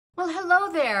Well,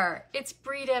 hello there. It's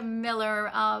Breeda Miller.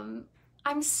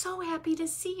 I'm so happy to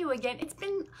see you again. It's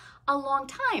been a long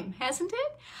time, hasn't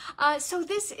it? So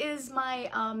this is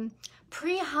my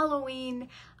pre-Halloween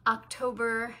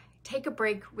October Take a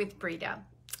Break with Breeda.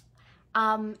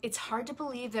 It's hard to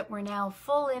believe that we're now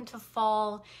full into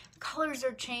fall. Colors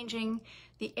are changing.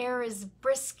 The air is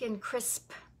brisk and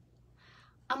crisp.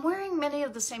 I'm wearing many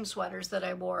of the same sweaters that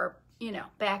I wore,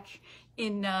 back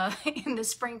in the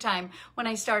springtime when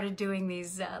I started doing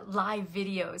these live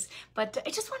videos. But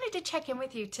I just wanted to check in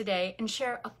with you today and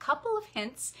share a couple of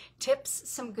hints, tips,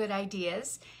 some good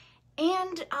ideas,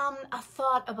 and a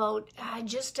thought about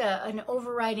just an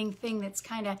overriding thing that's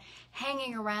kind of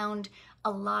hanging around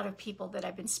a lot of people that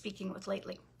I've been speaking with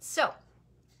lately. So,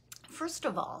 first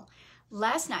of all,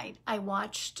 last night I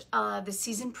watched the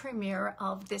season premiere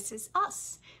of This Is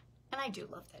Us, and I do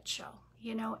love that show,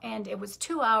 and it was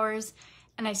 2 hours,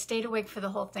 and I stayed awake for the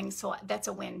whole thing, so that's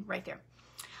a win right there.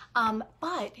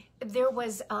 But there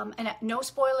was, and no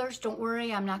spoilers, don't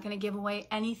worry, I'm not going to give away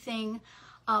anything,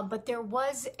 but there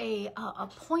was a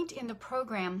point in the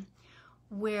program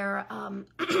where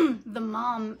the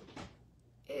mom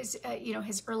is,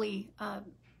 his early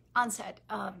onset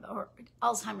or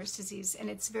Alzheimer's disease, and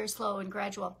it's very slow and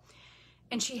gradual.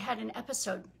 And she had an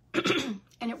episode,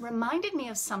 and it reminded me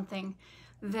of something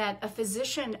that a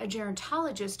physician, a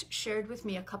gerontologist, shared with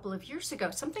me a couple of years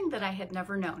ago, something that I had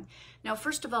never known. Now,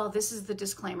 first of all, this is the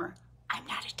disclaimer. I'm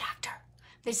not a doctor.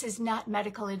 This is not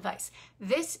medical advice.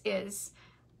 This is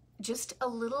just a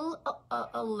little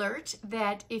alert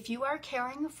that if you are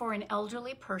caring for an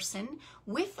elderly person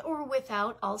with or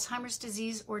without Alzheimer's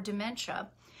disease or dementia,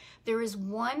 there is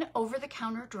one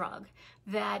over-the-counter drug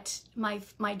that my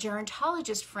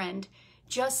gerontologist friend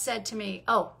just said to me,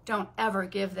 oh, don't ever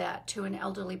give that to an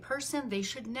elderly person. They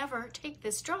should never take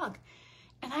this drug.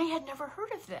 And I had never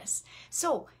heard of this.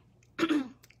 So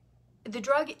the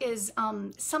drug is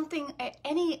something, I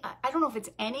don't know if it's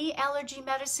any allergy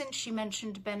medicine. She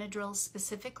mentioned Benadryl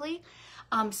specifically.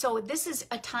 So this is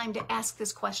a time to ask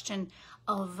this question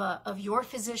of your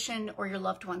physician or your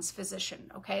loved one's physician,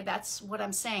 okay? That's what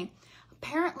I'm saying.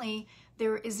 Apparently,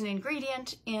 there is an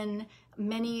ingredient in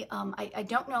many, I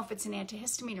don't know if it's an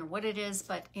antihistamine or what it is,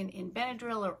 but in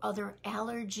Benadryl or other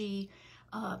allergy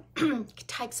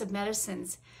types of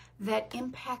medicines that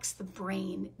impacts the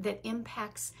brain, that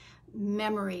impacts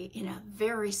memory in a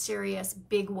very serious,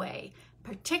 big way,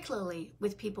 particularly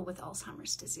with people with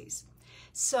Alzheimer's disease.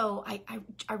 So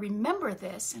I remember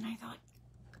this and I thought,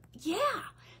 yeah.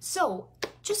 So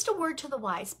just a word to the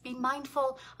wise, be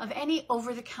mindful of any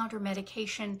over-the-counter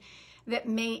medication that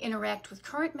may interact with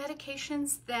current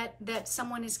medications that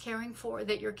someone is caring for,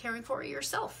 that you're caring for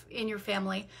yourself in your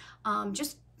family.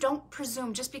 Just don't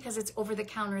presume just because it's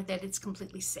over-the-counter that it's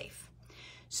completely safe.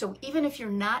 So even if you're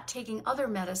not taking other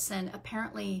medicine,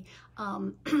 apparently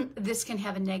this can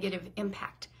have a negative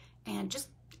impact, and just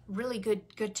really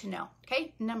good to know.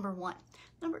 Okay, number one.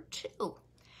 Number two.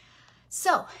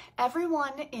 So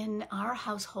everyone in our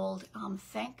household,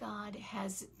 thank God,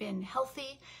 has been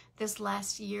healthy this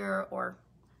last year, or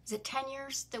is it 10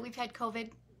 years that we've had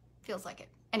COVID? Feels like it.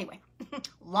 Anyway,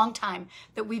 long time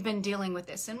that we've been dealing with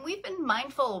this, and we've been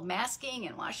mindful of masking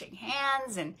and washing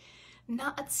hands and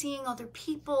not seeing other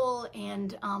people,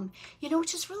 and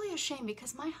which is really a shame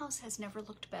because my house has never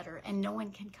looked better and no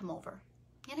one can come over.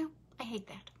 I hate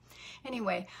that.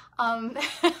 Anyway,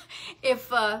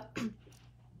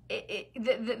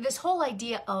 this whole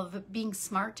idea of being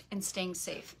smart and staying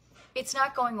safe, it's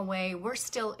not going away. We're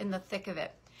still in the thick of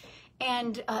it.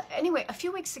 And anyway, a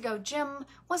few weeks ago, Jim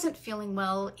wasn't feeling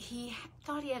well. He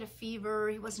thought he had a fever.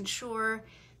 He wasn't sure.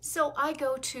 So I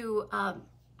go to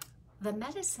the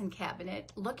medicine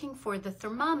cabinet looking for the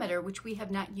thermometer, which we have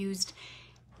not used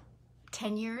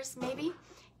 10 years maybe.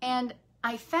 And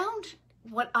I found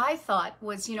what I thought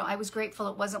was, I was grateful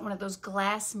it wasn't one of those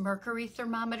glass mercury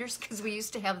thermometers because we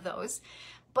used to have those.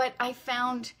 But I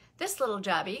found this little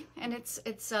jobby, and it's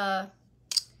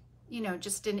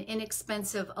just an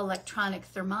inexpensive electronic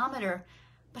thermometer,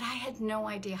 but I had no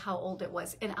idea how old it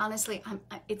was. And honestly,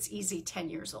 it's easy 10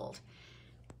 years old.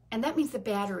 And that means the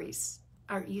batteries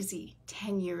are easy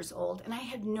 10 years old. And I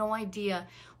had no idea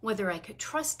whether I could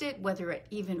trust it, whether it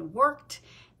even worked.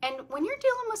 And when you're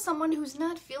dealing with someone who's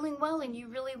not feeling well and you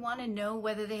really want to know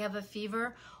whether they have a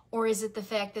fever, or is it the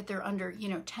fact that they're under,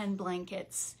 10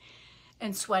 blankets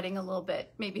and sweating a little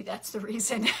bit, maybe that's the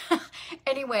reason.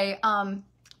 Anyway,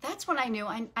 that's when I knew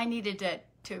I needed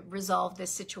to resolve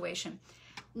this situation.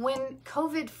 When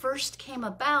COVID first came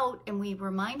about and we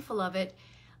were mindful of it,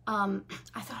 I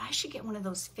thought I should get one of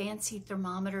those fancy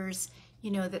thermometers,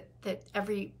 you know, that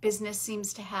every business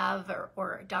seems to have,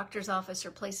 or a doctor's office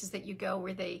or places that you go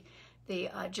where they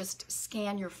just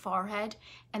scan your forehead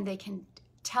and they can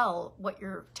tell what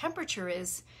your temperature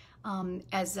is.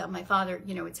 As my father,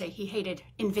 you know, would say, he hated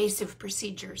invasive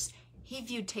procedures. He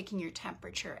viewed taking your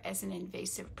temperature as an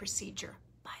invasive procedure,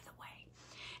 by the way.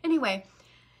 Anyway,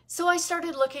 so I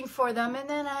started looking for them, and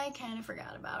then I kind of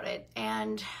forgot about it.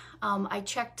 And I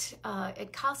checked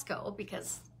at Costco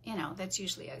because, you know, that's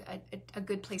usually a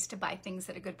good place to buy things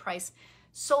at a good price.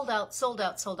 Sold out, sold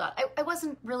out, sold out. I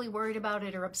wasn't really worried about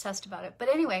it or obsessed about it. But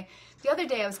anyway, the other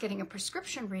day I was getting a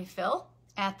prescription refill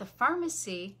at the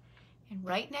pharmacy, and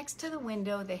right next to the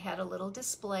window they had a little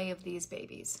display of these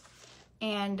babies.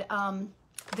 And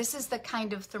this is the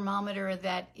kind of thermometer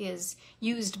that is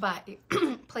used by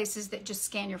places that just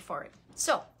scan your forehead.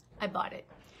 So I bought it.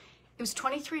 It was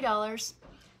 $23,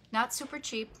 not super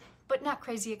cheap, but not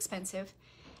crazy expensive.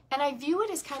 And I view it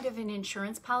as kind of an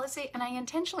insurance policy, and I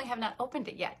intentionally have not opened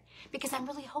it yet because I'm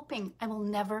really hoping I will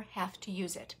never have to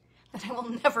use it, that I will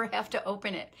never have to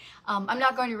open it. I'm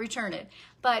not going to return it,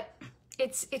 but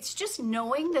it's just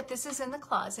knowing that this is in the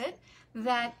closet,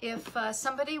 that if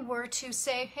somebody were to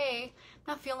say, hey,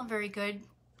 I'm not feeling very good,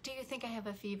 do you think I have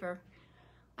a fever?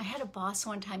 I had a boss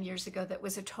one time years ago that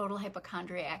was a total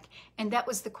hypochondriac, and that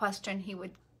was the question. He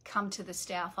would come to the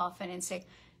staff often and say,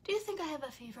 do you think I have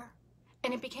a fever?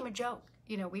 And it became a joke.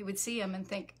 You know, we would see him and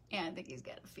think, yeah, I think he's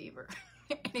got a fever.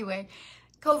 Anyway,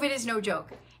 COVID is no joke.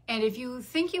 And if you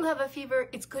think you have a fever,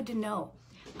 it's good to know.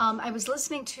 I was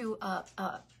listening to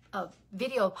a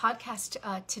video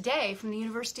podcast today from the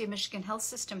University of Michigan Health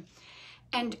System,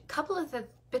 and a couple of the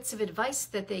bits of advice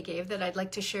that they gave that I'd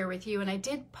like to share with you. And I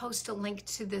did post a link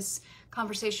to this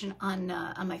conversation on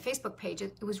my Facebook page.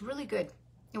 It was really good.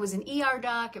 It was an ER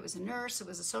doc, it was a nurse, it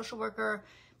was a social worker,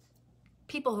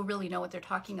 people who really know what they're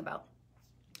talking about.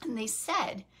 And they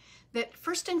said that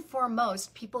first and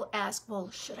foremost, people ask, well,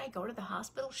 should I go to the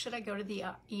hospital? Should I go to the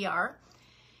ER?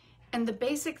 And the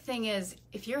basic thing is,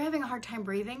 if you're having a hard time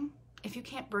breathing, if you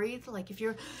can't breathe, like if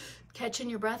you're catching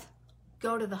your breath,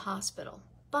 go to the hospital.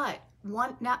 But the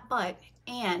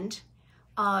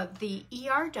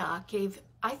ER doc gave,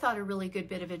 I thought, a really good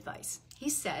bit of advice. He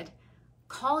said,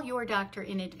 call your doctor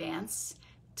in advance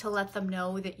to let them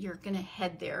know that you're going to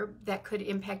head there. That could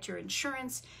impact your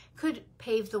insurance, could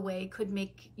pave the way, could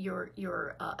make your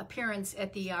appearance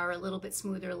at the ER a little bit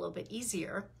smoother, a little bit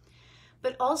easier.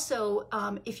 But also,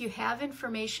 if you have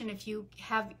information, if you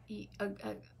have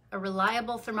a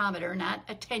reliable thermometer, not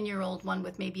a 10-year-old one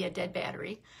with maybe a dead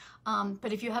battery,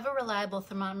 but if you have a reliable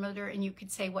thermometer and you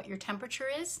could say what your temperature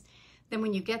is, then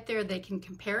when you get there, they can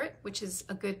compare it, which is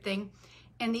a good thing.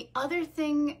 And the other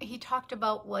thing he talked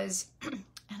about was,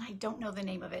 and I don't know the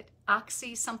name of it,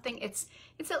 oxy something. It's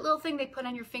that little thing they put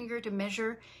on your finger to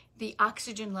measure the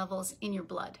oxygen levels in your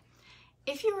blood.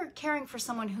 If you're caring for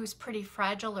someone who's pretty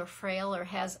fragile or frail or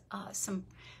has some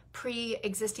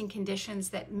pre-existing conditions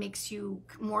that makes you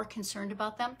more concerned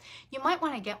about them, you might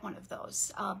want to get one of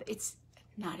those. It's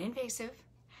not invasive,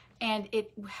 and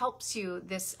it helps you,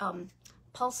 this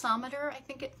pulsometer, I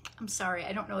think I'm sorry,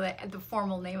 I don't know the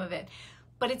formal name of it,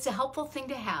 but it's a helpful thing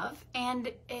to have.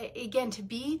 And again, to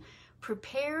be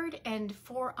prepared and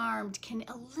forearmed can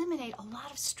eliminate a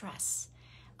lot of stress,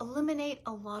 eliminate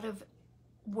a lot of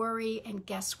worry and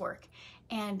guesswork,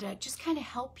 and just kind of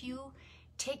help you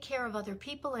take care of other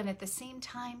people, and at the same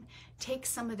time take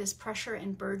some of this pressure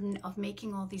and burden of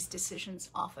making all these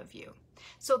decisions off of you.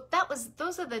 So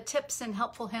those are the tips and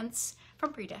helpful hints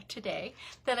from Breeda today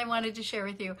that I wanted to share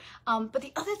with you. But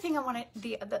the other thing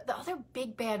the other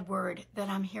big bad word that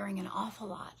I'm hearing an awful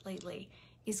lot lately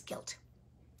is guilt.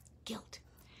 Guilt.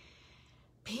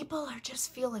 People are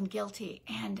just feeling guilty,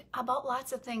 and about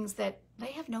lots of things that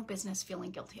they have no business feeling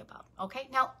guilty about, okay?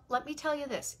 Now, let me tell you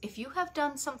this. If you have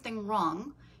done something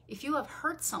wrong, if you have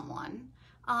hurt someone,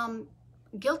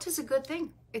 guilt is a good thing.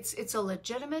 It's a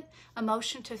legitimate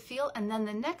emotion to feel, and then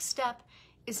the next step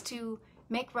is to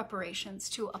make reparations,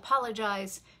 to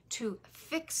apologize, to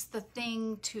fix the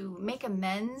thing, to make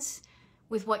amends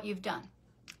with what you've done.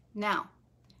 Now,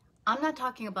 I'm not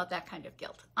talking about that kind of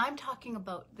guilt. I'm talking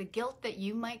about the guilt that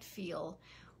you might feel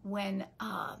when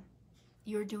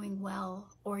you're doing well,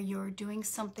 or you're doing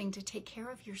something to take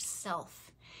care of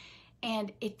yourself,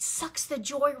 and it sucks the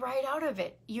joy right out of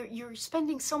it. You're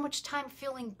spending so much time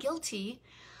feeling guilty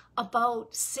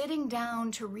about sitting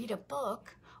down to read a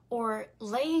book, or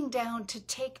laying down to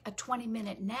take a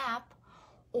 20-minute nap,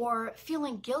 or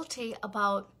feeling guilty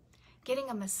about getting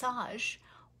a massage,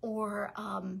 or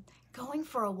going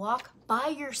for a walk by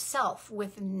yourself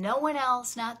with no one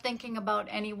else, not thinking about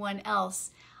anyone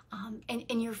else.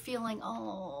 and you're feeling,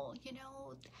 oh, you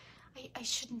know, I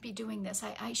shouldn't be doing this.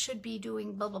 I should be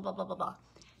doing blah, blah, blah, blah, blah, blah.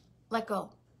 Let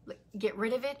go. Get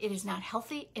rid of it. It is not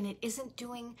healthy, and it isn't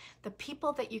doing the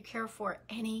people that you care for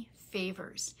any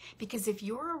favors. Because if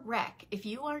you're a wreck, if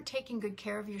you aren't taking good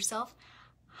care of yourself,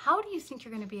 how do you think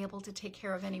you're going to be able to take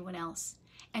care of anyone else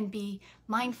and be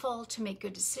mindful, to make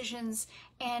good decisions,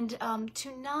 and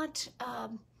to not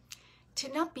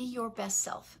be your best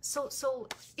self? So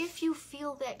if you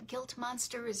feel that guilt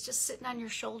monster is just sitting on your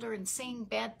shoulder and saying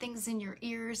bad things in your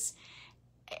ears,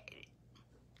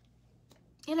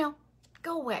 you know,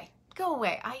 go away. Go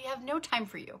away. I have no time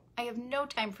for you. I have no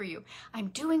time for you. I'm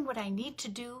doing what I need to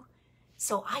do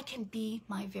so I can be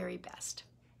my very best.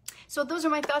 So those are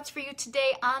my thoughts for you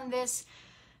today on this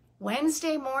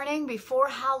Wednesday morning before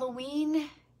Halloween.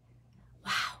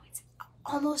 Wow, it's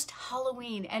almost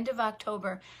Halloween, end of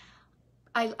October.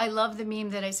 I love the meme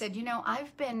that I said, you know,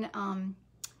 I've been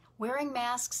wearing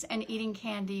masks and eating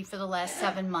candy for the last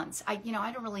 7 months. I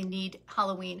don't really need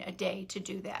Halloween a day to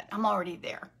do that. I'm already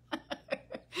there.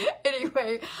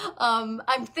 Anyway,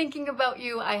 I'm thinking about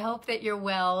you. I hope that you're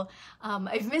well.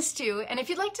 I've missed you. And if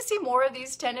you'd like to see more of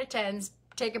these 10 to 10s,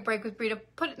 Take a Break with Breeda,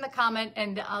 put it in the comment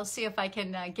and I'll see if I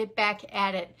can get back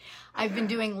at it. I've been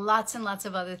doing lots and lots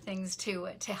of other things to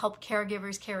help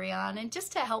caregivers carry on, and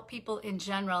just to help people in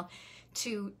general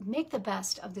to make the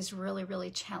best of this really, really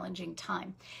challenging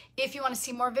time. If you want to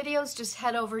see more videos, just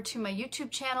head over to my YouTube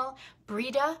channel,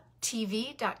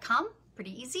 breedatv.com.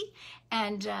 Pretty easy.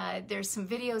 And there's some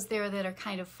videos there that are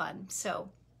kind of fun. So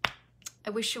I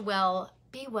wish you well.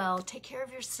 Be well. Take care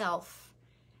of yourself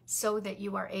so that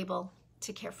you are able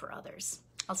to care for others.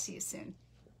 I'll see you soon.